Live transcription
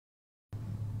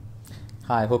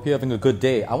Hi, hope you're having a good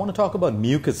day. I want to talk about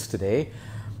mucus today.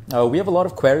 We have a lot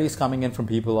of queries coming in from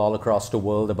people all across the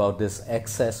world about this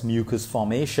excess mucus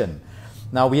formation.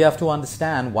 Now, we have to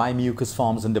understand why mucus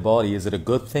forms in the body. Is it a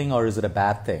good thing or is it a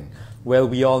bad thing? Well,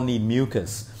 we all need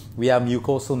mucus. We have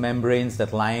mucosal membranes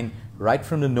that line right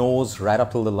from the nose right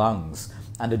up to the lungs.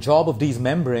 And the job of these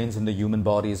membranes in the human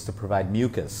body is to provide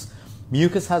mucus.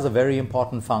 Mucus has a very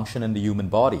important function in the human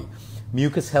body.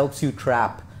 Mucus helps you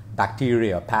trap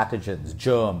bacteria, pathogens,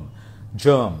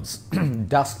 germs,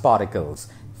 dust particles,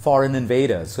 foreign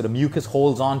invaders. So the mucus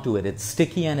holds on to it. It's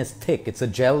sticky and it's thick. It's a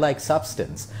gel-like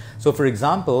substance. So for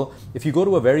example, if you go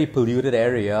to a very polluted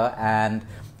area and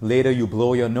later you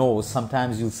blow your nose,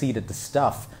 sometimes you'll see that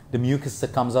the mucus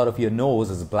that comes out of your nose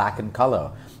is black in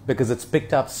color because it's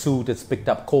picked up soot, it's picked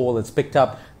up coal, it's picked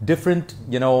up different,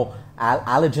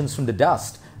 allergens from the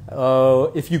dust.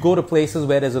 If you go to places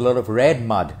where there's a lot of red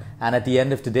mud and at the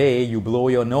end of the day you blow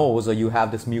your nose or you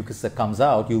have this mucus that comes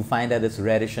out, you'll find that it's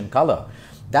reddish in color.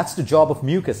 That's the job of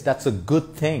mucus. That's a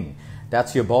good thing.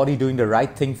 That's your body doing the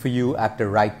right thing for you at the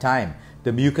right time.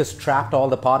 The mucus trapped all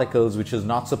the particles which is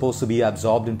not supposed to be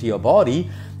absorbed into your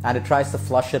body, and it tries to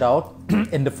flush it out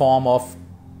in the form of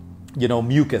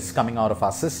mucus coming out of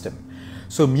our system.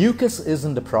 So mucus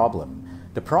isn't the problem.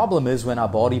 The problem is when our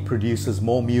body produces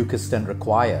more mucus than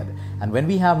required. And when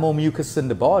we have more mucus in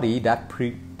the body, that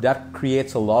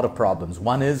creates a lot of problems.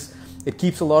 One is it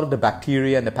keeps a lot of the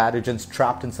bacteria and the pathogens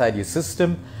trapped inside your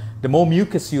system. The more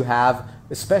mucus you have,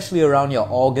 especially around your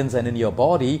organs and in your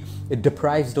body, it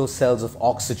deprives those cells of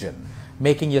oxygen,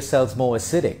 making your cells more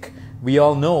acidic. We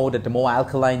all know that the more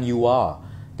alkaline you are,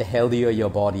 the healthier your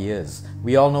body is.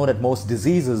 We all know that most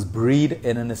diseases breed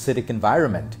in an acidic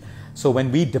environment. So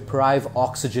when we deprive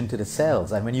oxygen to the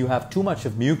cells and when you have too much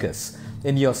of mucus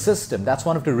in your system, that's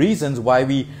one of the reasons why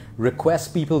we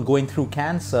request people going through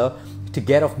cancer to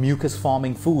get off mucus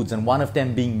forming foods, and one of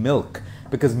them being milk,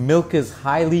 because milk is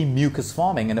highly mucus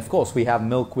forming. And of course we have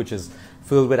milk which is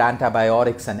filled with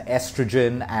antibiotics and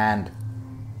estrogen and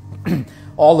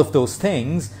all of those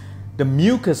things. The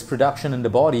mucus production in the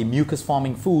body, mucus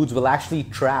forming foods, will actually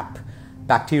trap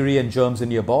bacteria and germs in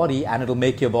your body, and it'll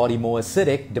make your body more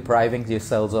acidic, depriving your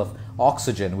cells of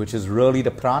oxygen, which is really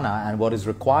the prana and what is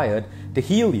required to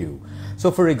heal you. So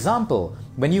for example,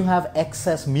 when you have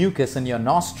excess mucus in your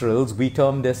nostrils, we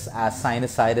term this as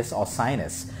sinusitis or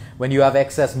sinus. When you have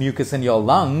excess mucus in your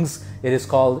lungs, it's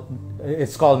called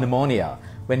pneumonia.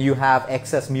 When you have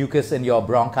excess mucus in your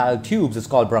bronchial tubes, it's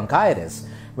called bronchitis.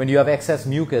 When you have excess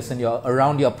mucus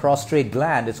around your prostate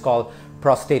gland, it's called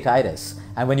prostatitis.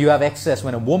 And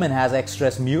when a woman has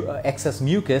excess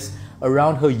mucus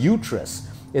around her uterus,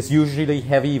 it's usually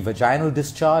heavy vaginal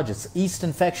discharge, it's yeast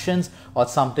infections, or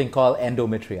something called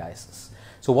endometriosis.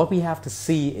 So what we have to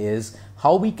see is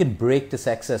how we can break this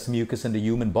excess mucus in the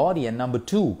human body. And number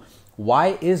two,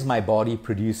 why is my body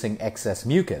producing excess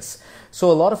mucus? So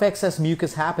a lot of excess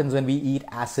mucus happens when we eat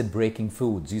acid-breaking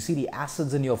foods. You see, the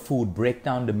acids in your food break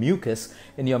down the mucus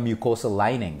in your mucosal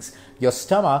linings. Your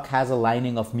stomach has a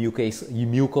lining of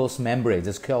mucous membranes.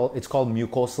 It's called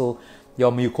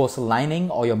your mucosal lining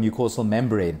or your mucosal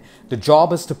membrane. The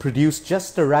job is to produce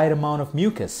just the right amount of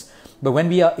mucus. But when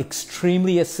we are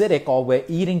extremely acidic or we're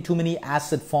eating too many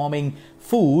acid-forming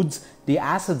foods, the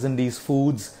acids in these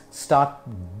foods start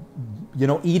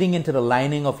eating into the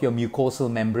lining of your mucosal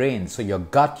membrane. So your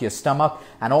gut, your stomach,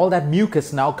 and all that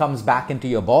mucus now comes back into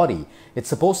your body. It's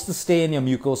supposed to stay in your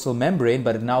mucosal membrane,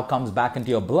 but it now comes back into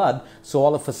your blood. So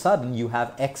all of a sudden you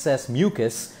have excess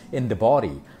mucus in the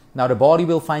body. Now the body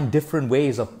will find different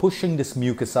ways of pushing this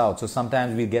mucus out. So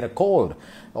sometimes we'll get a cold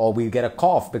or we'll get a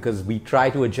cough because we try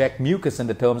to eject mucus in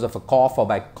the terms of a cough or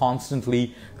by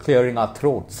constantly clearing our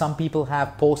throat. Some people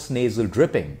have postnasal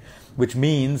dripping, which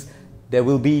means there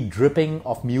will be dripping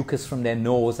of mucus from their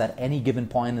nose at any given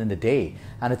point in the day.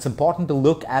 And it's important to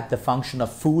look at the function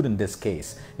of food in this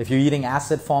case. If you're eating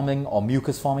acid-forming or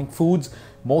mucus-forming foods,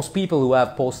 most people who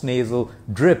have postnasal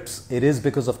drips, it is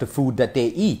because of the food that they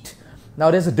eat. Now,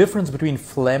 there's a difference between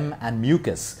phlegm and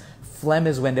mucus. Phlegm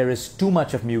is when there is too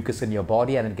much of mucus in your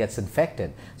body and it gets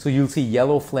infected. So you'll see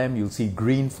yellow phlegm, you'll see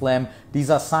green phlegm. These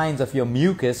are signs of your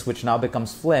mucus, which now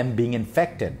becomes phlegm, being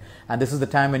infected. And this is the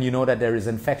time when you know that there is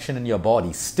infection in your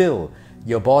body. Still,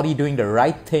 your body doing the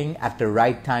right thing at the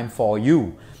right time for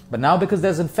you. But now because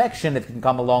there's infection, it can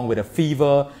come along with a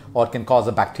fever or it can cause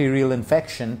a bacterial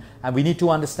infection. And we need to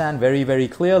understand very, very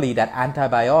clearly that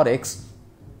antibiotics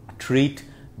treat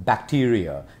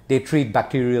bacteria. They treat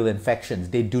bacterial infections.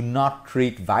 They do not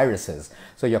treat viruses.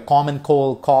 So your common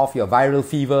cold, cough, your viral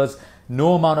fevers,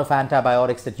 no amount of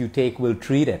antibiotics that you take will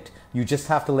treat it. You just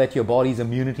have to let your body's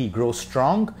immunity grow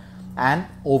strong and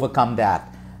overcome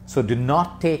that. So do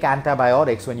not take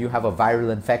antibiotics when you have a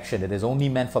viral infection. It is only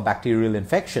meant for bacterial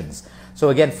infections. So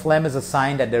again, phlegm is a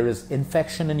sign that there is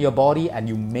infection in your body and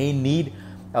you may need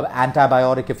an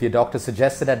antibiotic if your doctor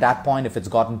suggests it at that point, if it's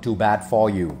gotten too bad for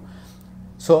you.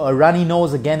 So a runny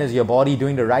nose, again, is your body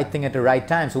doing the right thing at the right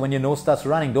time. So when your nose starts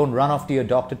running, don't run off to your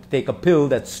doctor to take a pill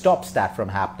that stops that from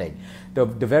happening. The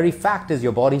very fact is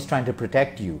your body's trying to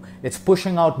protect you. It's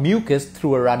pushing out mucus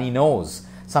through a runny nose.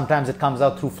 Sometimes it comes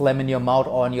out through phlegm in your mouth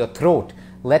or in your throat.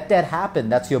 Let that happen.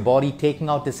 That's your body taking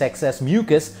out this excess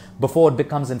mucus before it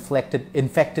becomes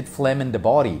infected phlegm in the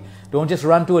body. Don't just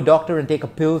run to a doctor and take a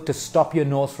pill to stop your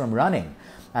nose from running.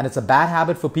 And it's a bad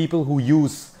habit for people who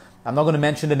use, I'm not going to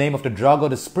mention the name of the drug or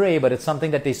the spray, but it's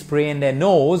something that they spray in their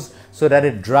nose so that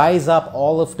it dries up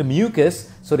all of the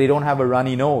mucus so they don't have a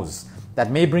runny nose. That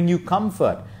may bring you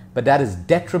comfort, but that is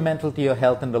detrimental to your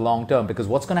health in the long term, because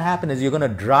what's going to happen is you're going to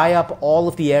dry up all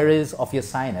of the areas of your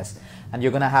sinus and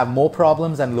you're going to have more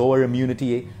problems and lower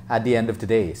immunity at the end of the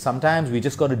day. Sometimes we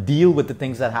just got to deal with the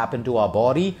things that happen to our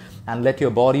body and let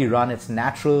your body run its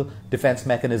natural defense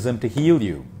mechanism to heal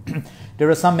you. There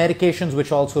are some medications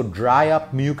which also dry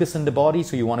up mucus in the body,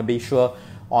 so you want to be sure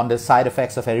on the side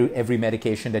effects of every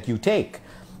medication that you take.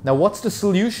 Now, what's the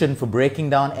solution for breaking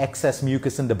down excess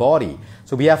mucus in the body?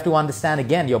 So we have to understand,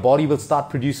 again, your body will start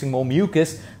producing more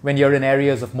mucus when you're in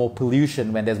areas of more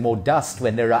pollution, when there's more dust,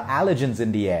 when there are allergens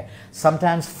in the air.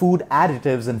 Sometimes food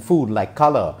additives in food, like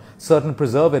color, certain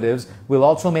preservatives, will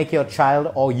also make your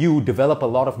child or you develop a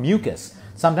lot of mucus.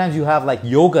 Sometimes you have like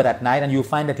yogurt at night and you'll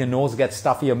find that your nose gets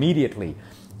stuffy immediately.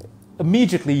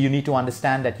 Immediately, you need to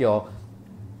understand that your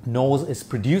nose is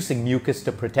producing mucus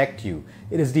to protect you.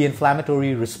 It is the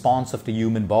inflammatory response of the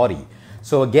human body.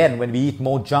 So again, when we eat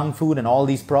more junk food and all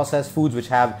these processed foods which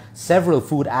have several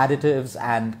food additives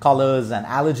and colors and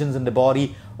allergens in the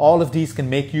body, all of these can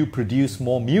make you produce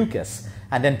more mucus.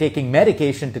 And then taking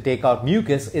medication to take out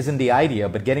mucus isn't the idea,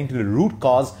 but getting to the root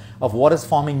cause of what is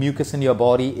forming mucus in your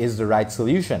body is the right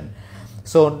solution.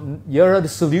 So here are the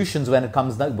solutions when it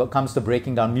comes to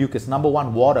breaking down mucus. Number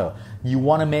one, water. You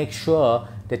want to make sure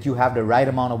that you have the right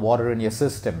amount of water in your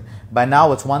system. By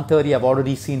now it's 1:30. I've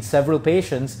already seen several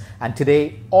patients, and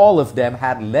today all of them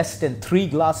had less than 3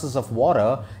 glasses of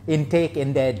water intake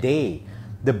in their day.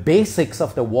 The basics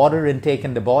of the water intake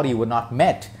in the body were not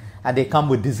met, and they come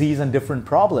with disease and different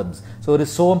problems. So it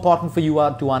is so important for you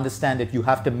to understand that you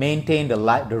have to maintain the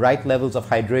right levels of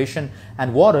hydration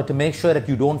and water to make sure that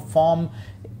you don't form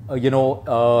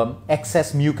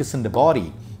excess mucus in the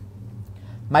body.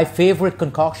 My favorite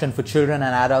concoction for children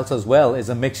and adults as well is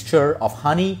a mixture of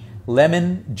honey,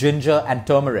 lemon, ginger, and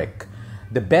turmeric.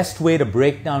 The best way to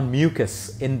break down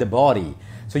mucus in the body.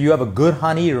 So you have a good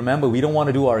honey. Remember, we don't want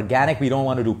to do organic. We don't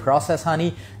want to do processed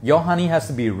honey. Your honey has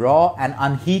to be raw and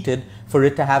unheated for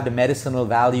it to have the medicinal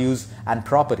values and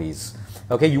properties.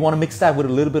 Okay, you want to mix that with a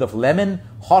little bit of lemon,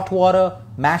 hot water,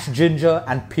 mashed ginger,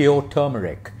 and pure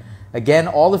turmeric. Again,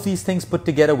 all of these things put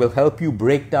together will help you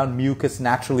break down mucus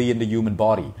naturally in the human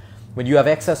body. When you have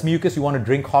excess mucus, you want to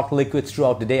drink hot liquids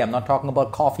throughout the day. I'm not talking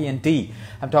about coffee and tea.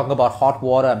 I'm talking about hot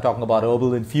water. I'm talking about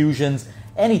herbal infusions.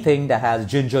 Anything that has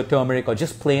ginger, turmeric, or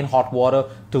just plain hot water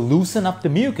to loosen up the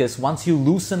mucus. Once you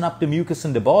loosen up the mucus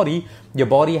in the body, your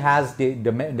body has the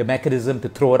mechanism to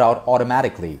throw it out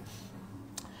automatically.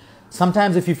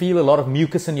 Sometimes if you feel a lot of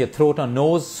mucus in your throat or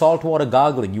nose, salt water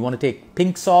gargling. You want to take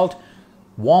pink salt,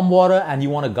 warm water, and you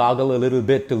want to gargle a little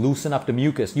bit to loosen up the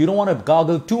mucus. You don't want to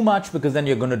gargle too much because then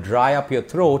you're going to dry up your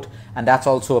throat, and that's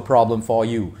also a problem for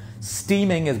you.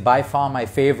 Steaming is by far my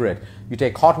favorite. You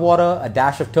take hot water, a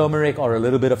dash of turmeric, or a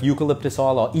little bit of eucalyptus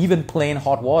oil, or even plain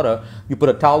hot water. You put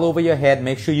a towel over your head,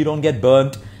 make sure you don't get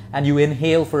burnt, and you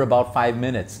inhale for about 5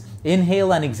 minutes.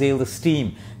 Inhale and exhale the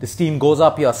steam. The steam goes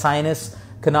up your sinus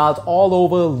canals all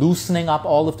over, loosening up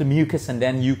all of the mucus, and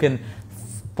then you can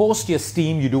post your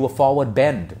steam, you do a forward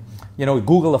bend.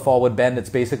 Google a forward bend. It's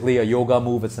basically a yoga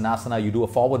move. It's an asana. You do a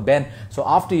forward bend. So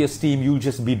after your steam, you'll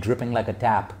just be dripping like a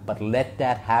tap. But let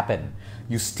that happen.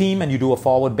 You steam and you do a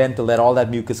forward bend to let all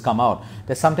that mucus come out.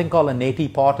 There's something called a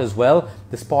neti pot as well.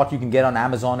 This pot you can get on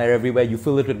Amazon or everywhere. You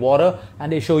fill it with water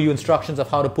and they show you instructions of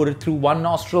how to put it through one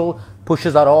nostril,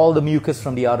 pushes out all the mucus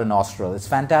from the other nostril. It's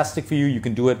fantastic for you. You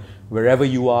can do it wherever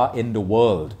you are in the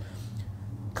world.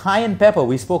 Cayenne pepper,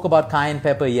 we spoke about cayenne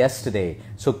pepper yesterday.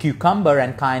 So cucumber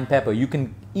and cayenne pepper, you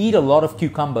can eat a lot of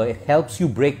cucumber. It helps you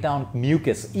break down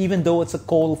mucus, even though it's a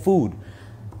cold food.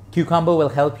 Cucumber will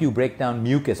help you break down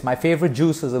mucus. My favorite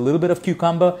juice is a little bit of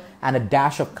cucumber and a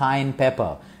dash of cayenne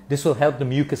pepper. This will help the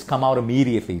mucus come out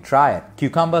immediately. Try it.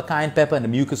 Cucumber, cayenne pepper, and the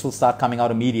mucus will start coming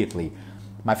out immediately.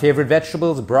 My favorite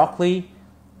vegetables, broccoli,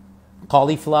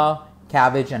 cauliflower,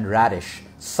 cabbage, and radish.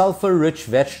 Sulfur-rich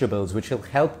vegetables which will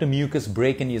help the mucus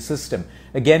break in your system.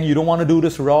 Again, you don't want to do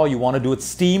this raw, you want to do it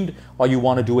steamed or you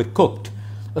want to do it cooked.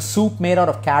 A soup made out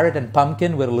of carrot and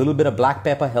pumpkin with a little bit of black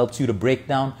pepper helps you to break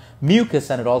down mucus,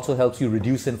 and it also helps you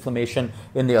reduce inflammation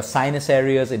in your sinus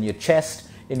areas, in your chest,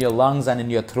 in your lungs, and in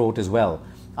your throat as well.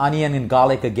 Onion and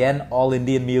garlic, again, all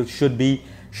Indian meals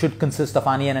should consist of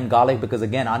onion and garlic, because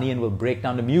again, onion will break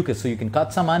down the mucus. So you can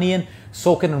cut some onion,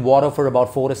 soak it in water for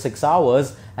about 4 to 6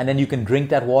 hours, and then you can drink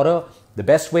that water. The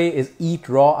best way is eat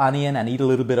raw onion and eat a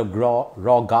little bit of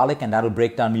raw garlic, and that will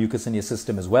break down mucus in your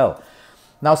system as well.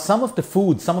 Now, some of the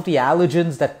foods, some of the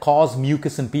allergens that cause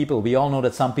mucus in people, we all know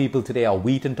that some people today are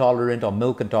wheat intolerant or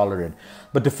milk intolerant.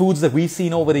 But the foods that we've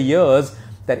seen over the years,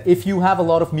 that if you have a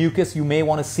lot of mucus, you may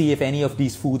want to see if any of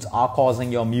these foods are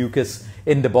causing your mucus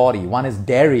in the body. One is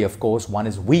dairy, of course. One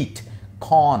is wheat,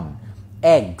 corn,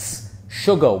 eggs,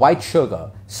 sugar, white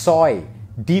sugar, soy,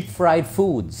 deep fried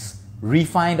foods,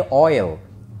 refined oil,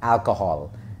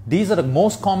 alcohol. These are the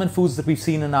most common foods that we've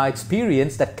seen in our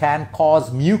experience that can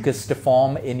cause mucus to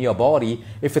form in your body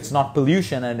if it's not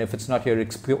pollution and if it's not your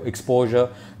exposure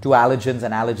to allergens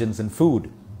and allergens in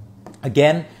food.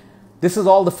 Again, this is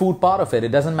all the food part of it.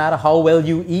 It doesn't matter how well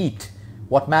you eat.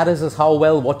 What matters is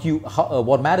what you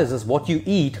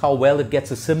eat, how well it gets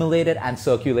assimilated and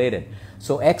circulated.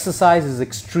 So exercise is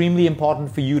extremely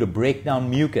important for you to break down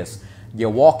mucus. Your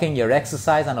walking, your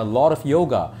exercise, and a lot of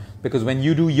yoga. Because when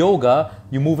you do yoga,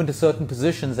 you move into certain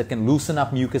positions that can loosen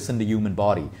up mucus in the human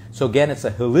body. So again, it's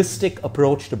a holistic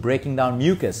approach to breaking down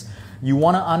mucus. You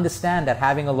want to understand that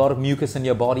having a lot of mucus in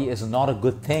your body is not a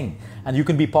good thing. And you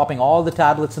can be popping all the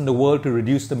tablets in the world to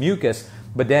reduce the mucus,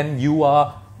 but then you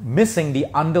are missing the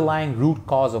underlying root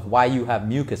cause of why you have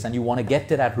mucus. And you want to get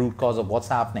to that root cause of what's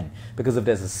happening. Because if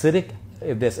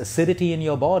there's acidity in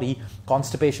your body,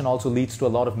 constipation also leads to a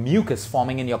lot of mucus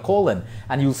forming in your colon.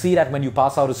 And you'll see that when you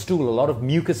pass out a stool, a lot of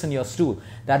mucus in your stool.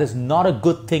 That is not a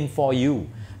good thing for you.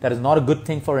 That is not a good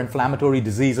thing for inflammatory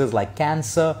diseases like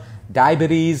cancer,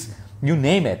 diabetes, you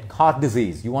name it, heart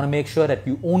disease. You want to make sure that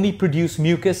you only produce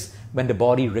mucus when the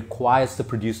body requires to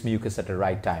produce mucus at the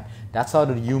right time. That's how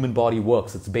the human body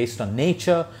works. It's based on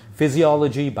nature,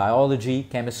 physiology, biology,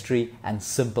 chemistry, and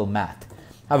simple math.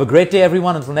 Have a great day,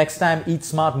 everyone. Until next time, eat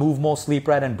smart, move more, sleep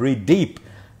right, and breathe deep.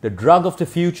 The drug of the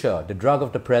future, the drug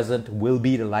of the present will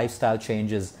be the lifestyle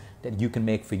changes that you can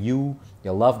make for you,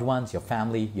 your loved ones, your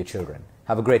family, your children.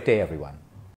 Have a great day, everyone.